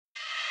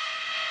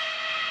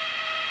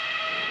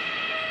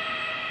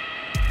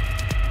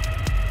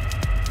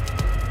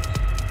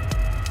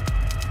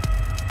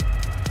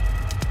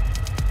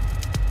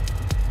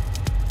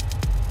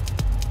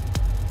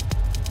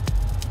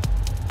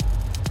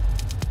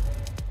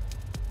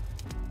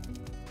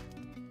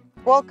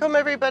Welcome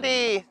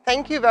everybody.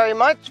 Thank you very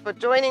much for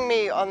joining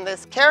me on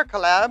this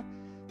CareCollab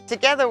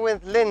together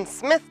with Lynn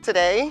Smith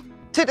today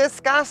to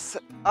discuss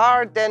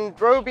our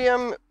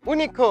Dendrobium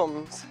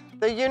unicums,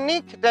 the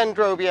unique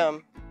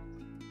Dendrobium.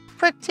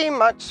 Pretty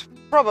much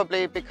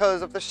probably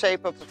because of the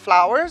shape of the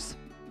flowers.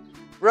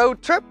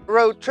 Road trip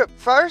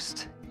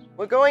first.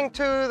 We're going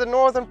to the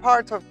northern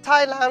part of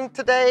Thailand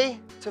today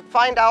to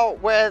find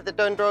out where the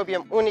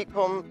Dendrobium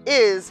unicum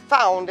is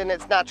found in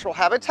its natural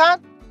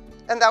habitat.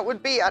 And that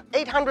would be at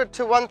 800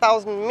 to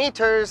 1,000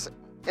 meters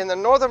in the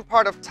northern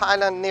part of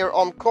Thailand near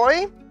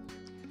Omkhoi.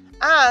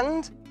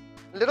 And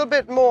a little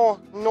bit more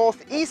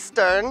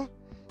northeastern,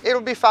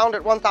 it'll be found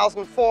at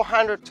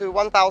 1,400 to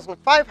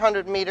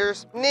 1,500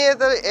 meters near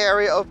the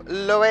area of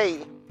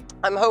Loei.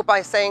 I hope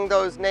I'm saying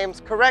those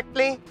names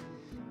correctly.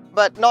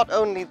 But not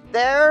only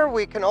there,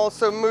 we can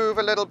also move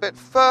a little bit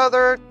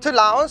further to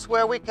Laos,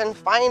 where we can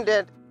find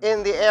it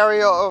in the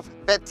area of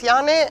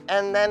Vientiane,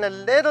 and then a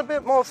little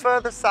bit more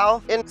further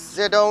south in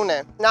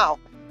Zidone. Now,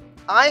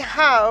 I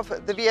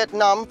have the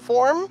Vietnam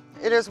form.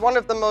 It is one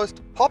of the most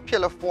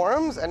popular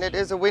forms, and it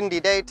is a windy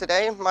day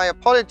today. My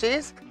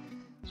apologies.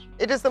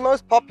 It is the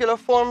most popular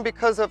form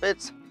because of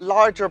its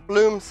larger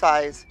bloom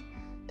size.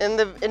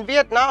 In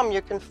Vietnam,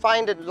 you can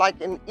find it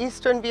like in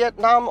eastern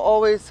Vietnam,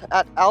 always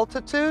at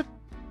altitude.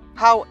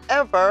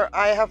 However,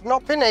 I have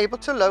not been able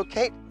to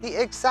locate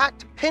the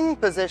exact pin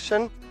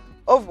position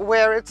of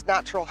where its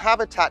natural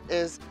habitat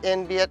is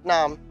in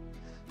Vietnam.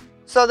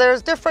 So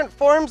there's different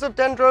forms of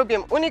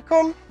Dendrobium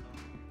unicum.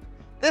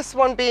 This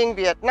one being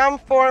Vietnam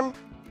form,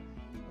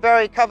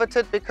 very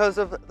coveted because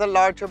of the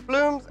larger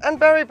blooms and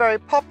very, very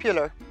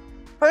popular.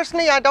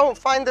 Personally, I don't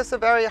find this a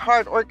very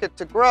hard orchid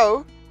to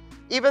grow,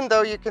 even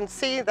though you can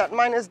see that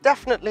mine is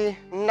definitely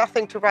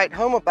nothing to write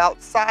home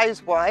about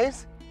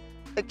size-wise.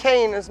 The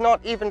cane is not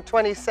even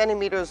 20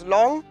 centimeters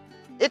long.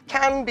 It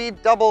can be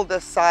double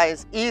this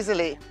size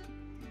easily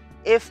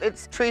if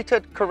it's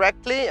treated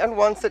correctly and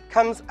once it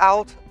comes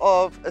out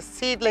of a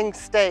seedling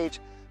stage.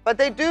 But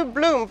they do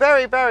bloom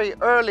very, very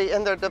early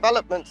in their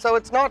development, so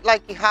it's not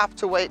like you have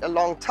to wait a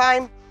long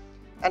time.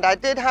 And I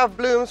did have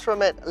blooms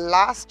from it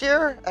last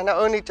year, and I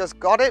only just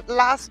got it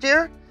last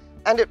year,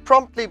 and it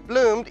promptly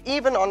bloomed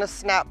even on a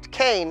snapped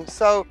cane.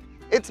 So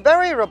it's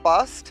very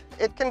robust.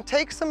 It can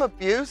take some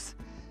abuse.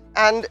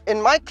 And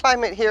in my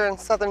climate here in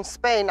southern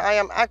Spain, I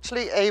am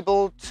actually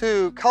able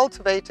to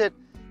cultivate it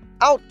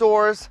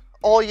outdoors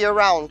all year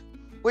round,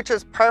 which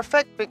is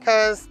perfect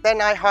because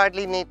then I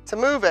hardly need to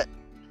move it.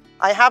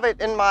 I have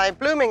it in my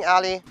blooming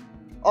alley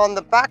on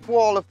the back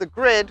wall of the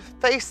grid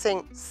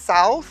facing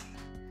south,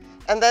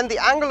 and then the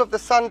angle of the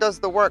sun does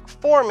the work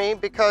for me,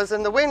 because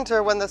in the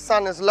winter when the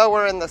sun is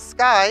lower in the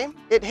sky,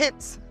 it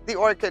hits the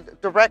orchid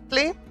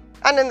directly.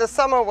 And in the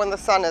summer, when the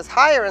sun is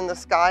higher in the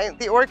sky,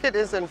 the orchid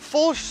is in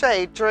full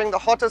shade during the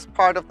hottest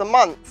part of the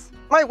months.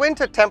 My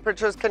winter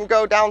temperatures can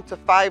go down to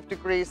 5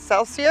 degrees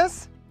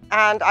Celsius,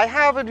 and I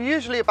have it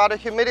usually about a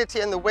humidity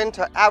in the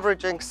winter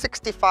averaging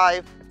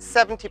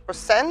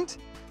 65–70%.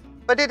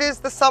 But it is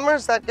the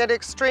summers that get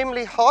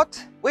extremely hot,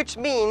 which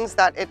means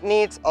that it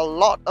needs a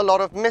lot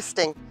of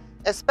misting,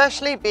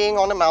 especially being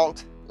on a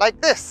mount like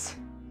this.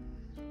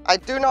 I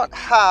do not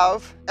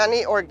have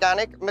any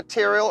organic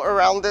material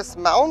around this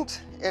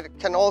mount. It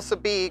can also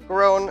be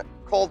grown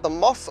called the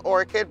moss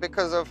orchid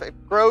because of it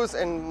grows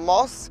in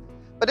moss,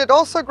 but it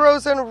also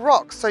grows in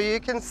rocks. So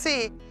you can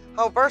see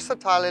how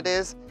versatile it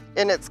is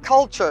in its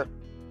culture.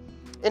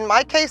 In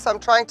my case, I'm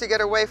trying to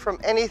get away from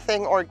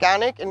anything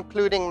organic,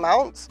 including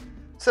mounts.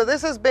 So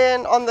this has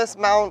been on this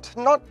mount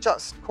not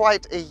just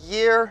quite a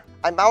year.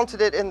 I mounted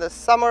it in the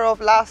summer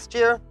of last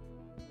year,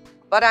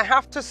 but I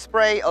have to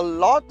spray a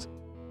lot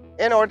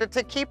in order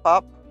to keep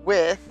up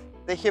with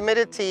the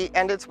humidity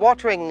and its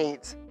watering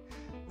needs.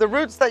 The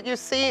roots that you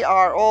see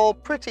are all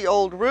pretty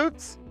old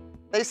roots.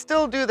 They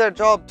still do their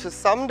job to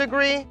some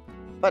degree,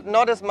 but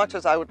not as much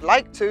as I would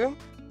like to.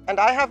 And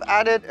I have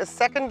added a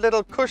second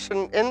little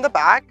cushion in the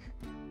back.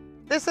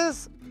 This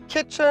is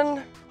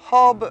kitchen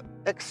hob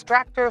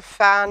extractor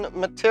fan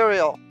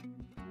material,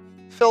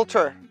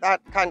 filter, that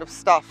kind of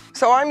stuff.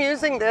 So I'm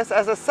using this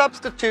as a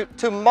substitute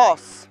to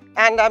moss,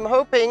 and I'm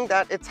hoping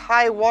that its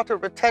high water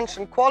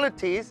retention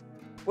qualities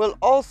will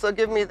also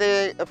give me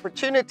the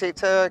opportunity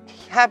to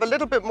have a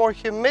little bit more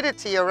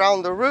humidity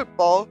around the root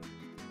ball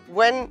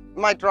when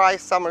my dry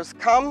summers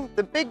come.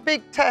 The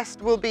big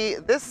test will be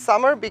this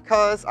summer,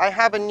 because I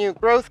have a new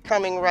growth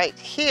coming right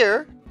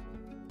here.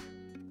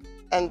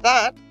 And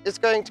that is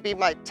going to be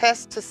my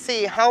test to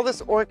see how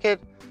this orchid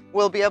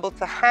will be able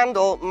to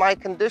handle my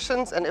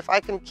conditions and if I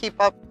can keep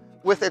up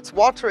with its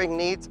watering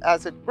needs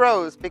as it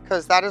grows,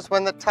 because that is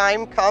when the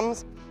time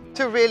comes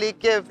to really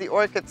give the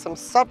orchid some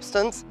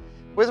substance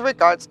with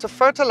regards to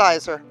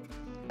fertilizer.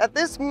 At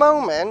this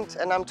moment,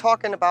 and I'm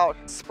talking about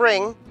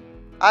spring,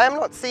 I am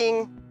not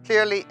seeing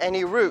clearly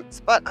any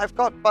roots, but I've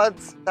got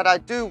buds that I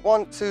do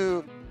want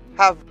to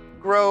have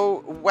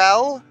grow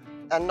well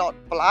and not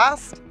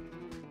blast.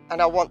 And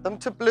I want them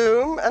to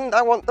bloom and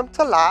I want them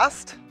to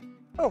last.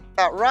 Oh,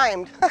 that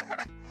rhymed.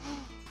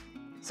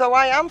 So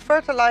I am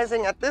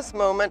fertilizing at this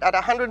moment at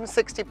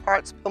 160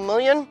 parts per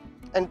million,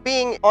 and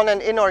being on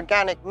an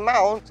inorganic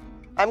mount,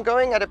 I'm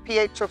going at a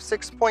pH of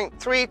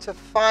 6.3 to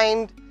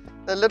find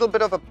a little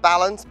bit of a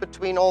balance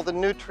between all the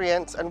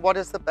nutrients and what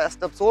is the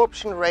best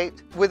absorption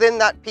rate within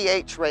that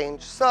pH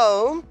range.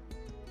 So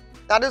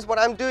that is what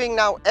I'm doing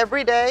now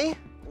every day,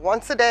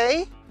 once a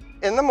day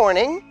in the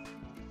morning.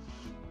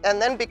 And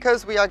then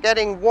because we are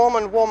getting warmer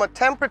and warmer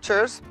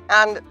temperatures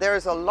and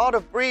there's a lot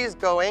of breeze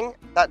going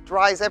that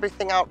dries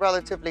everything out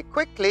relatively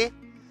quickly,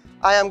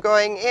 I am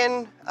going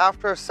in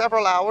after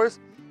several hours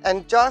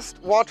and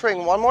just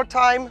watering one more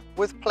time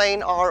with plain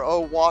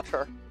RO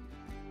water.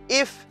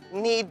 If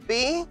need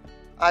be,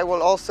 I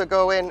will also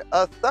go in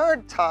a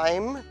third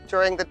time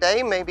during the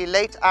day, maybe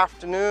late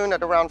afternoon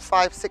at around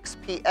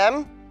 5-6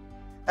 p.m.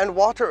 and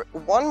water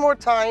one more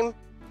time,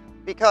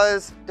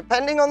 because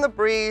depending on the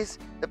breeze,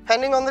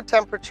 depending on the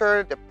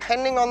temperature,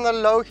 depending on the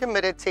low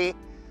humidity,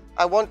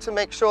 I want to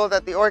make sure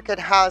that the orchid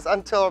has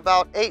until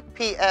about 8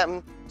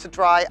 p.m. to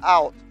dry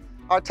out.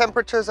 Our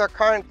temperatures are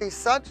currently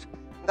such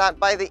that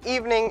by the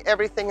evening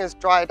everything is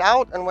dried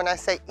out, and when I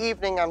say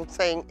evening I'm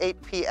saying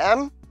 8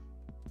 p.m.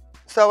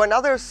 So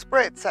another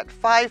spritz at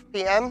 5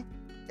 p.m.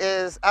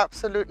 is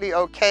absolutely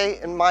okay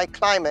in my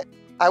climate.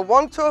 I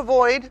want to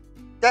avoid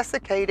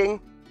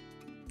desiccating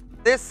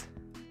this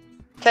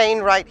cane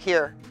right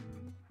here.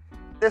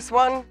 This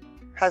one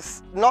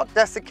has not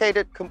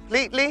desiccated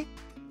completely,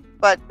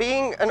 but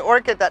being an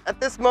orchid that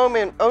at this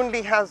moment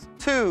only has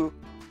 2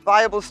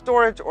 viable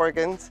storage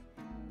organs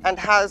and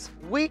has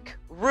weak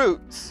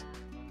roots,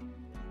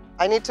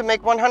 I need to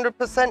make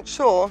 100%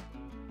 sure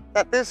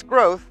that this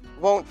growth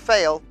won't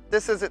fail.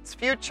 This is its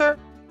future,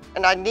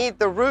 and I need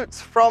the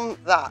roots from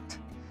that.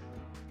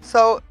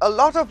 So a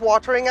lot of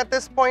watering at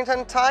this point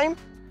in time,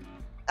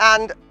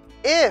 and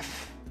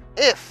if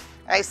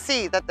I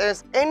see that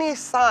there's any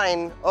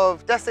sign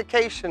of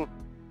desiccation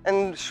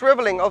and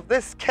shriveling of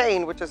this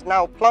cane, which is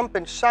now plump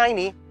and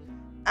shiny,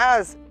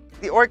 as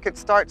the orchid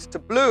starts to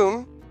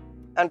bloom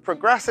and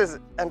progresses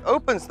and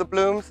opens the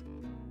blooms,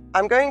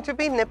 I'm going to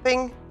be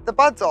nipping the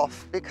buds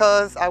off,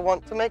 because I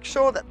want to make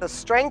sure that the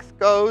strength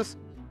goes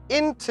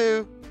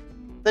into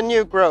the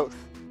new growth.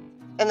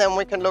 And then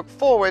we can look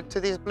forward to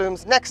these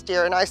blooms next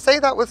year. And I say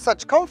that with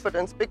such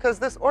confidence because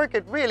this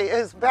orchid really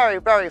is very,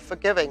 very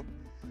forgiving.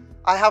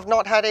 I have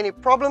not had any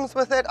problems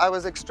with it. I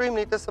was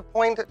extremely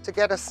disappointed to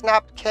get a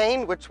snapped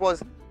cane, which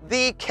was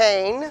the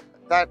cane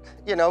that,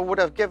 you know, would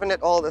have given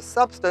it all the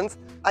substance.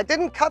 I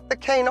didn't cut the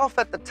cane off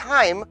at the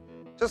time,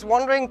 just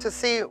wondering to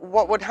see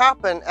what would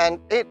happen, and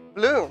it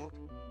bloomed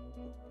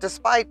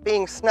despite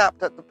being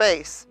snapped at the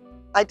base.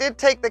 I did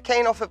take the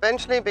cane off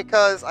eventually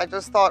because I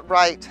just thought,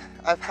 right,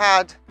 I've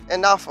had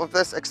enough of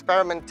this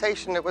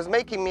experimentation. It was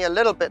making me a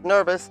little bit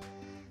nervous.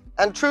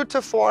 And true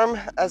to form,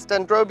 as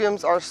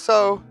dendrobiums are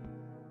so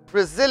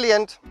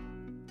resilient,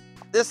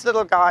 this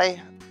little guy,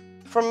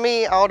 from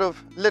me out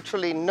of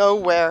literally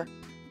nowhere,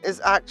 is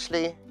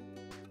actually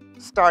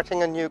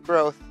starting a new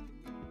growth,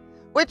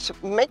 which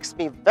makes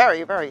me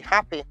very, very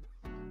happy.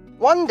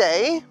 One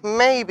day,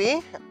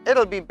 maybe,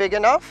 it'll be big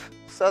enough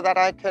so that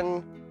I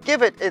can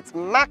give it its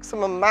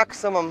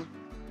maximum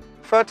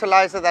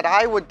fertilizer that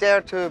I would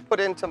dare to put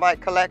into my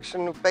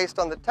collection based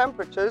on the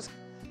temperatures,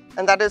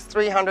 and that is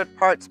 300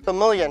 parts per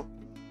million.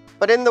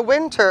 But in the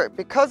winter,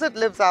 because it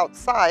lives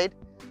outside,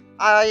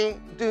 I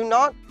do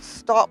not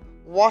stop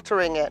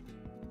watering it.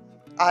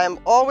 I am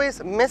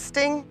always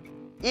misting,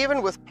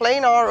 even with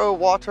plain RO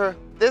water,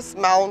 this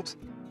mount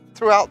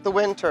throughout the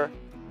winter.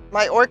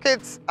 My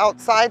orchids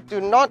outside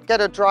do not get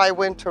a dry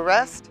winter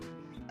rest,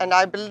 and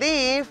I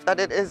believe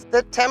that it is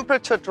the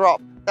temperature drop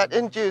that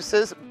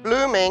induces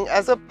blooming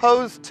as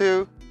opposed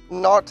to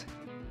not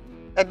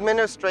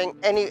administering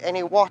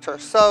any water.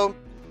 So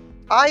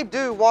I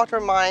do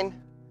water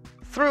mine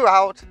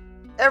throughout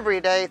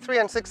every day,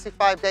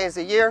 365 days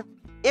a year.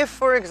 If,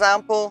 for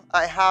example,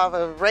 I have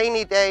a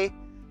rainy day,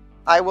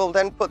 I will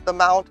then put the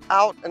mount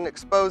out and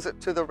expose it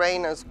to the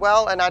rain as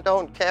well. And I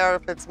don't care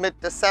if it's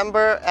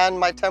mid-December and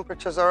my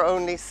temperatures are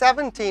only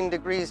 17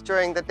 degrees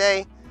during the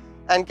day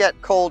and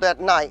get cold at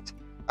night.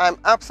 I'm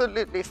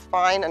absolutely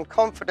fine and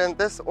confident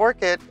this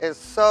orchid is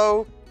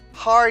so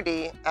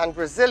hardy and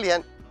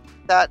resilient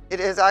that it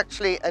is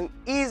actually an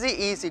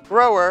easy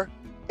grower,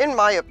 in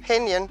my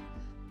opinion.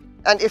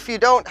 And if you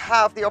don't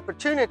have the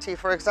opportunity,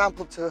 for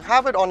example, to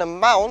have it on a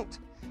mount,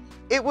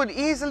 it would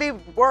easily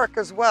work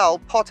as well,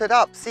 potted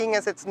up, seeing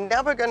as it's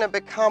never going to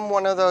become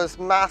one of those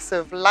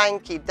massive,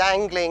 lanky,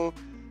 dangling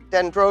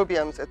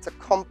dendrobiums. It's a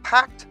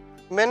compact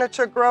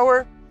miniature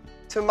grower.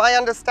 To my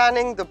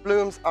understanding, the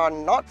blooms are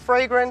not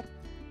fragrant,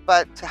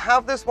 but to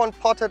have this one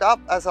potted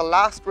up as a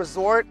last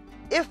resort,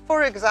 if,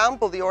 for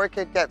example, the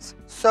orchid gets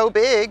so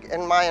big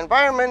in my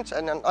environment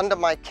and under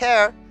my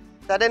care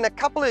that in a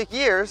couple of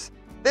years,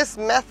 this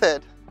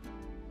method,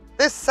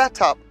 this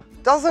setup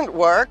doesn't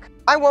work,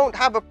 I won't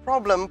have a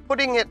problem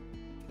putting it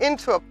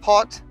into a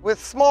pot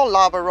with small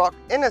lava rock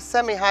in a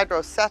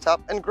semi-hydro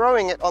setup and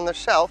growing it on the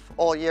shelf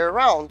all year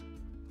round.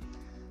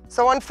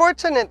 So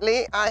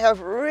unfortunately, I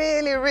have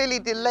really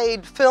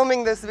delayed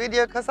filming this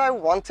video because I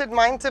wanted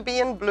mine to be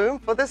in bloom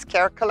for this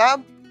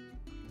CareCollab.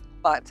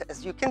 But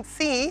as you can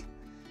see,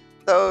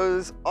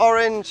 those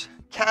orange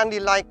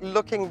candy-like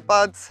looking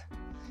buds,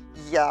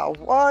 yeah,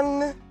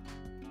 one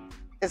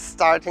is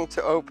starting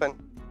to open.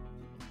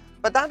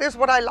 But that is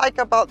what I like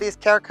about these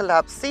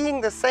CareCollabs,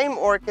 seeing the same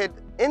orchid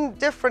in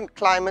different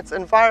climates,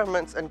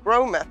 environments, and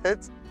grow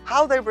methods,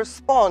 how they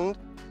respond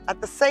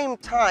at the same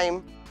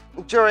time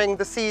during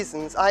the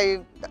seasons.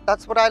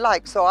 That's what I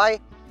like. So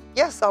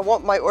yes, I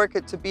want my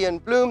orchid to be in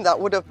bloom. That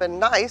would have been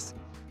nice,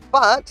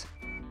 but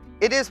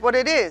it is what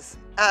it is.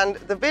 And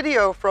the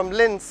video from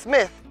Lynn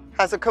Smith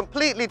has a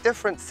completely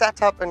different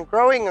setup and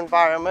growing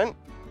environment,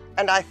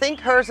 and I think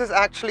hers is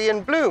actually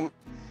in bloom.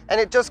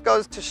 And it just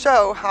goes to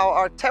show how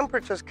our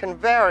temperatures can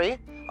vary.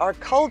 Our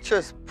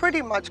cultures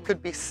pretty much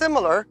could be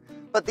similar,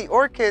 but the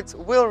orchids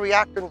will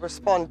react and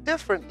respond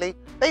differently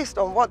based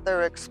on what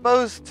they're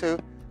exposed to.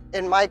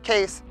 In my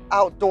case,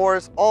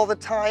 outdoors all the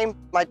time,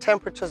 my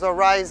temperatures are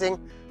rising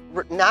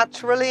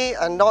naturally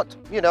and not,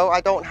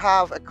 I don't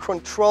have a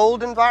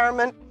controlled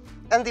environment,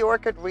 and the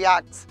orchid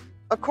reacts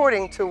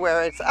according to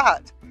where it's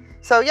at.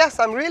 So yes,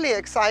 I'm really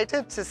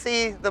excited to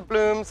see the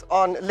blooms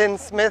on Lynn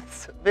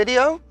Smith's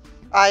video.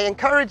 I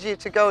encourage you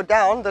to go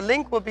down, the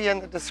link will be in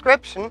the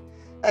description,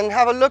 and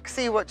have a look,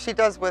 see what she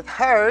does with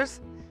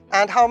hers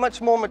and how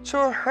much more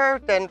mature her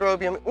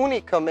Dendrobium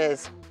unicum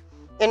is.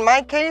 In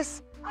my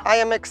case, I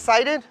am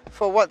excited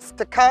for what's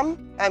to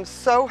come. I'm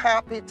so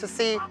happy to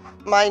see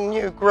my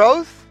new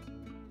growth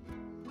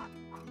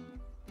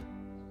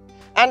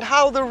and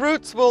how the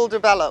roots will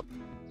develop.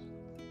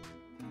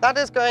 That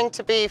is going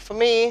to be, for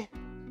me,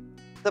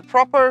 the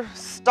proper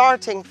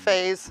starting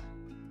phase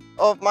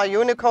of my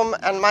unicum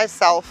and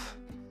myself,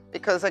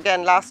 because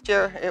again, last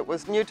year it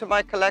was new to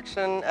my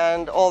collection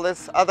and all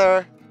this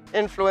other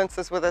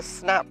influences with a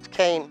snapped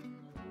cane.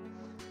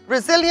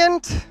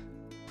 Resilient,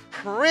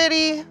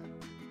 pretty,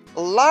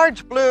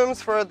 large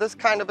blooms for this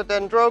kind of a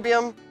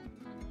dendrobium,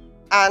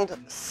 and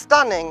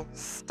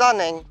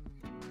stunning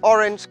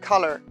orange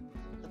color.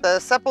 The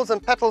sepals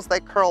and petals,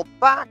 they curl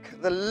back,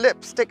 the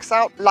lip sticks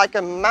out like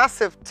a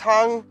massive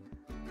tongue,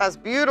 has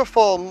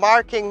beautiful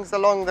markings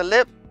along the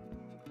lip.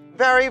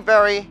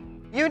 Very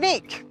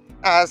unique,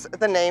 as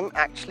the name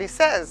actually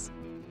says.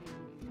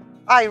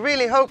 I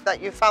really hope that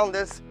you found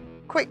this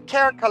quick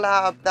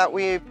CareCollab that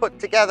we put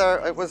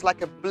together, it was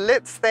like a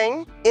blitz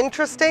thing,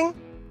 interesting,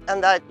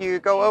 and that you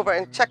go over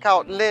and check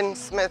out Lynn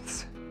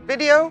Smith's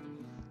video.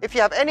 If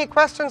you have any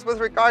questions with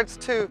regards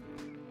to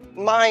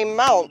my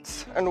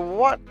mounts and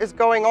what is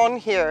going on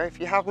here, if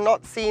you have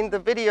not seen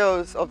the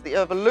videos of the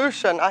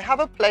evolution, I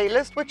have a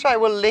playlist which I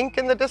will link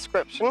in the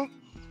description.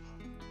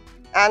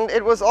 And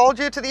it was all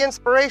due to the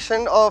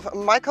inspiration of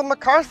Michael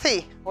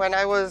McCarthy when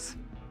I was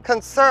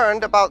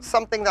concerned about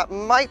something that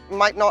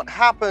might not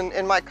happen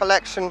in my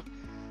collection.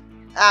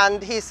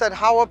 And he said,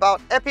 how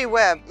about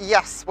EpiWeb?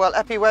 Yes, well,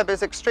 EpiWeb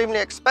is extremely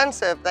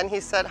expensive. Then he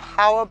said,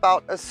 how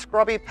about a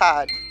scrubby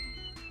pad?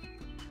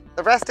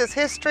 The rest is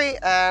history,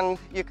 and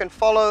you can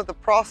follow the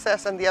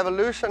process and the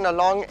evolution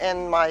along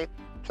in my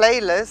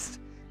playlist,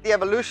 The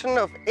Evolution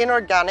of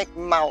Inorganic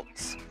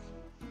Mounts.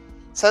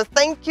 So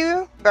thank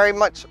you very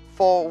much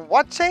for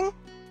watching.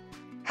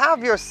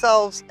 Have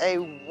yourselves a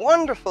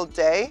wonderful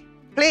day.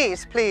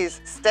 Please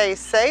stay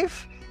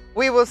safe.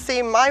 We will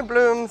see my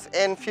blooms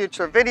in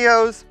future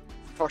videos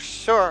for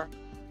sure.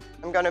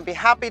 I'm going to be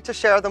happy to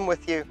share them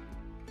with you.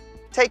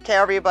 Take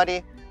care,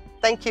 everybody.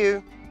 Thank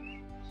you.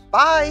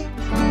 Bye.